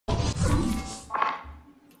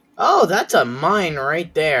Oh, that's a mine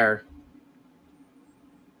right there.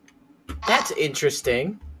 That's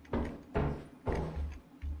interesting.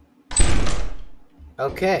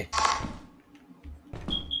 Okay.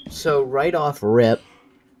 So right off rip,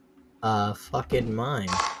 fucking mine.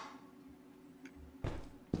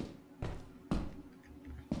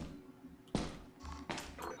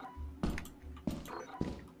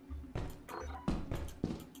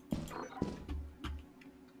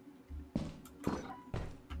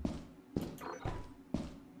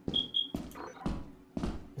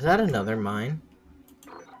 Is that another mine?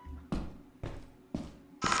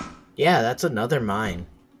 Yeah, that's another mine.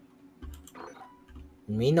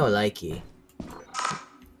 Me no likey.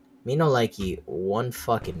 Me no likey one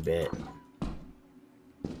fucking bit.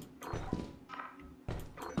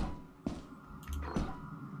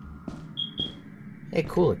 Hey,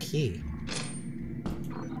 cool, a key.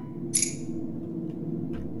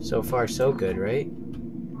 So far, so good, right?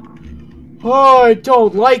 Oh, I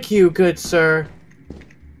don't like you, good sir.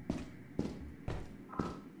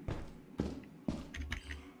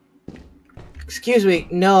 Excuse me,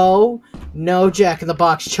 no. No, Jack in the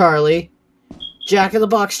Box Charlie. Jack in the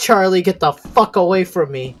Box Charlie, get the fuck away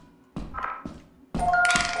from me.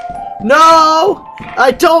 No!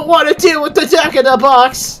 I don't want to deal with the Jack in the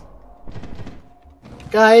Box!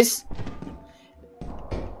 Guys.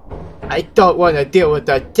 I don't want to deal with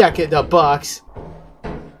the Jack in the Box.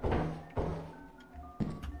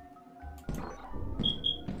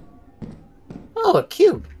 Oh, a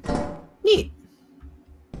cube. Neat.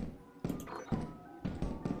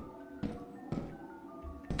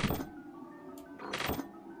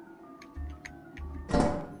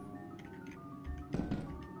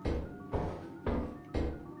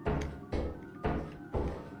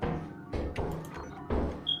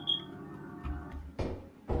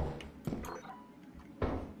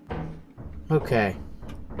 Okay.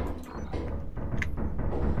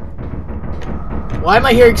 Why am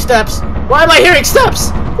I hearing steps? Why am I hearing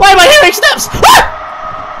steps? Why am I hearing steps? Ah!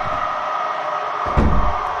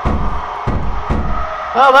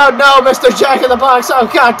 Oh no, Mr. Jack in the Box! Oh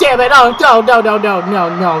god damn it! Oh no, no, no, no, no,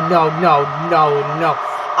 no, no, no, no, no!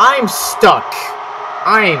 I'm stuck.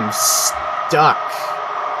 I'm stuck.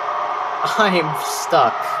 I'm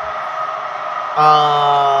stuck.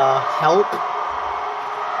 Help.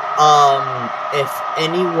 If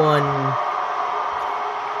anyone.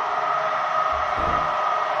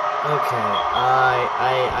 Okay,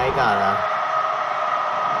 I gotta.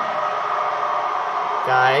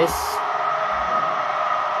 Guys.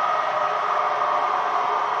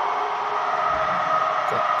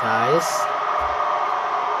 Guys.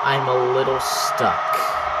 I'm a little stuck.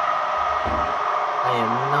 I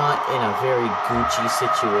am not in a very Gucci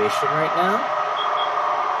situation right now.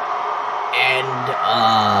 And,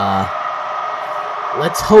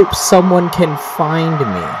 let's hope someone can find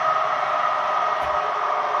me.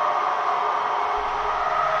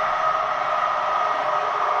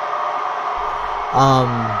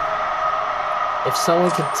 If someone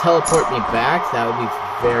could teleport me back, that would be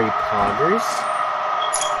very poggers.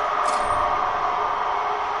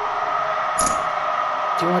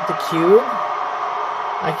 Do you want the cube?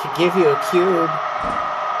 I could give you a cube.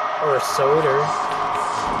 Or a soda.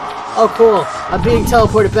 Oh, cool. I'm being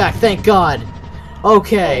teleported back, thank God.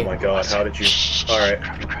 Okay. Oh my god, how did you... Alright.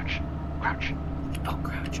 Crouch. Oh,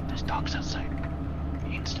 crouch. There's dogs outside.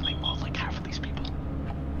 We instantly mauled like half of these people.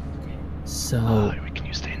 So... we can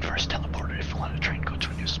use the inverse teleporter if you want to try and go to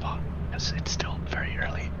a new spot. Because it's still very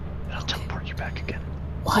early. And I'll teleport you back again.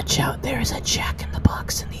 Watch out, there is a Jack in the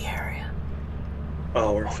Box in the area.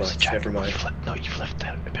 Oh, we're fucked. Never mind. You've left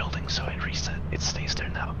the building, so it reset. It stays there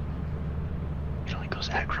now. It only goes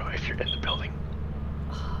aggro if you're in the building.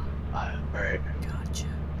 Alright. Gotcha.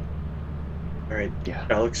 Alright. Yeah.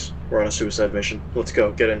 Alex, we're on a suicide mission. Let's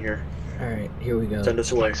go. Get in here. Alright, here we go. Send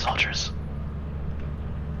us away. Soldiers.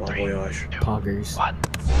 Bon 3, voyage. 2, Poggers. 1.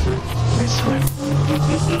 Swim.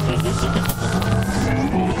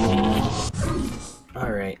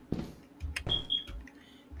 Alright.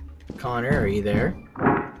 Connor, are you there?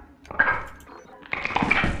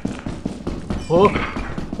 Oh!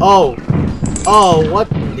 Oh! Oh, what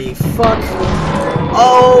the fuck?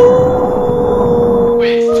 Oh!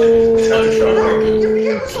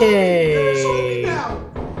 Okay.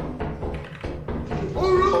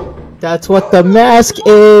 That's what the mask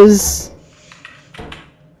is!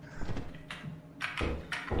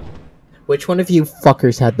 Which one of you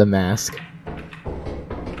fuckers had the mask?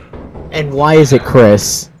 And why is it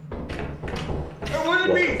Chris? That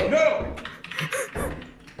wasn't me! No!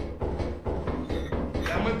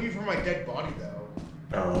 That might be for my dead body, though.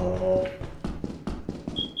 Oh.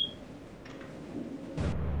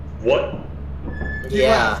 What?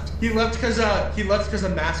 Yeah. He left because a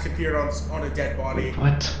mask appeared on a dead body.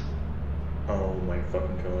 What? Oh my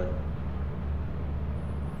fucking god.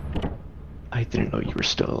 I didn't know you were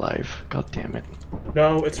still alive. God damn it.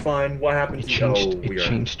 No, it's fine. What happened It to you? changed. Oh, It we are.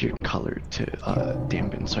 changed your color to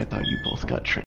dampen, so I thought you both got